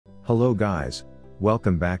Hello guys,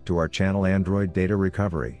 welcome back to our channel Android Data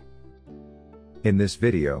Recovery. In this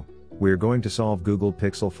video, we're going to solve Google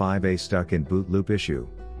Pixel 5a stuck in boot loop issue.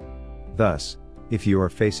 Thus, if you are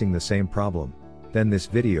facing the same problem, then this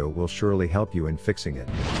video will surely help you in fixing it.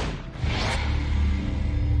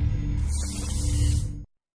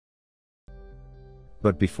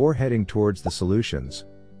 But before heading towards the solutions,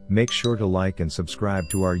 make sure to like and subscribe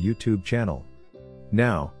to our YouTube channel.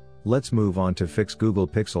 Now, let's move on to fix Google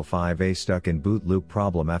Pixel 5a stuck in boot loop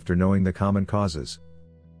problem after knowing the common causes.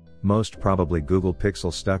 Most probably Google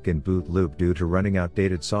Pixel stuck in boot loop due to running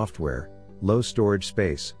outdated software, low storage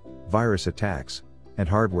space, virus attacks, and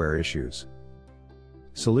hardware issues.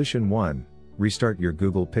 Solution 1. Restart your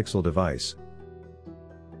Google Pixel device.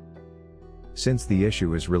 Since the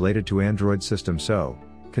issue is related to Android system, so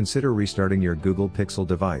consider restarting your Google Pixel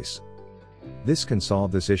device. This can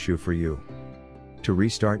solve this issue for you. To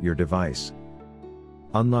restart your device,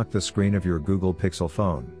 unlock the screen of your Google Pixel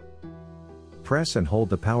phone. Press and hold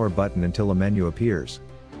the power button until a menu appears.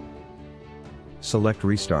 Select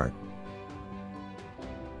Restart.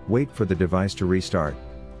 Wait for the device to restart.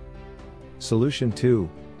 Solution 2.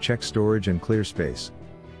 Check storage and clear space.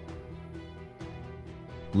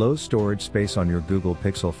 Low storage space on your Google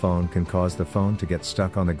Pixel phone can cause the phone to get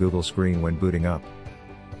stuck on the Google screen when booting up.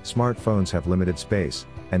 Smartphones have limited space,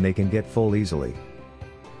 and they can get full easily.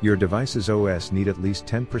 Your device's OS need at least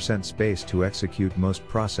 10% space to execute most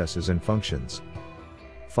processes and functions.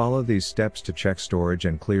 Follow these steps to check storage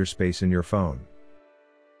and clear space in your phone.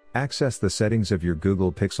 Access the settings of your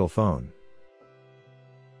Google Pixel phone.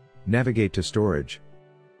 Navigate to storage.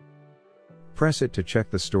 Press it to check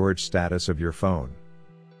the storage status of your phone.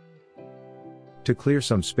 To clear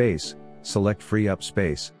some space, select Free Up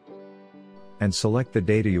Space, and select the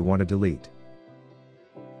data you want to delete.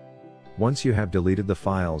 Once you have deleted the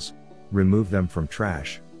files, remove them from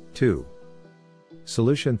trash. 2.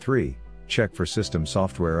 Solution 3. Check for system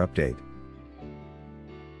software update.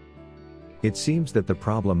 It seems that the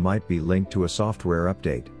problem might be linked to a software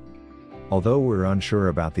update. Although we're unsure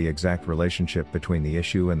about the exact relationship between the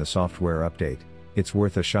issue and the software update, it's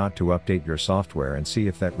worth a shot to update your software and see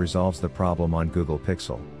if that resolves the problem on Google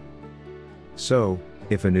Pixel. So,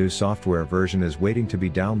 if a new software version is waiting to be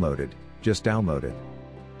downloaded, just download it.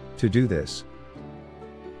 To do this,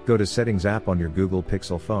 go to Settings app on your Google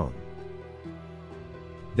Pixel phone.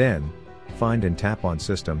 Then, find and tap on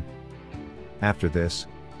System. After this,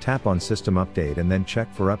 tap on System Update and then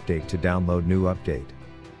check for Update to download new update.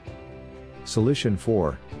 Solution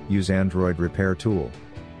 4. Use Android Repair Tool.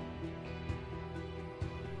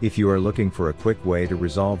 If you are looking for a quick way to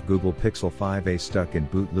resolve Google Pixel 5a stuck in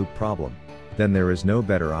boot loop problem, then there is no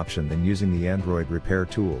better option than using the Android Repair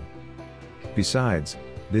Tool. Besides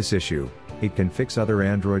this issue, it can fix other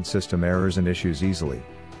Android system errors and issues easily.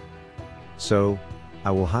 So,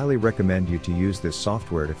 I will highly recommend you to use this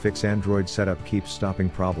software to fix Android setup keeps stopping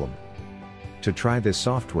problem. To try this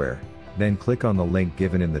software, then click on the link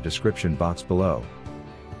given in the description box below.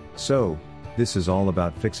 So, this is all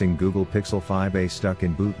about fixing Google Pixel 5a stuck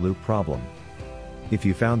in boot loop problem. If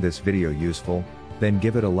you found this video useful, then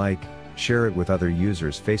give it a like, share it with other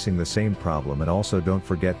users facing the same problem, and also don't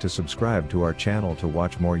forget to subscribe to our channel to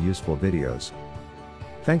watch more useful videos.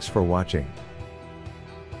 Thanks for watching.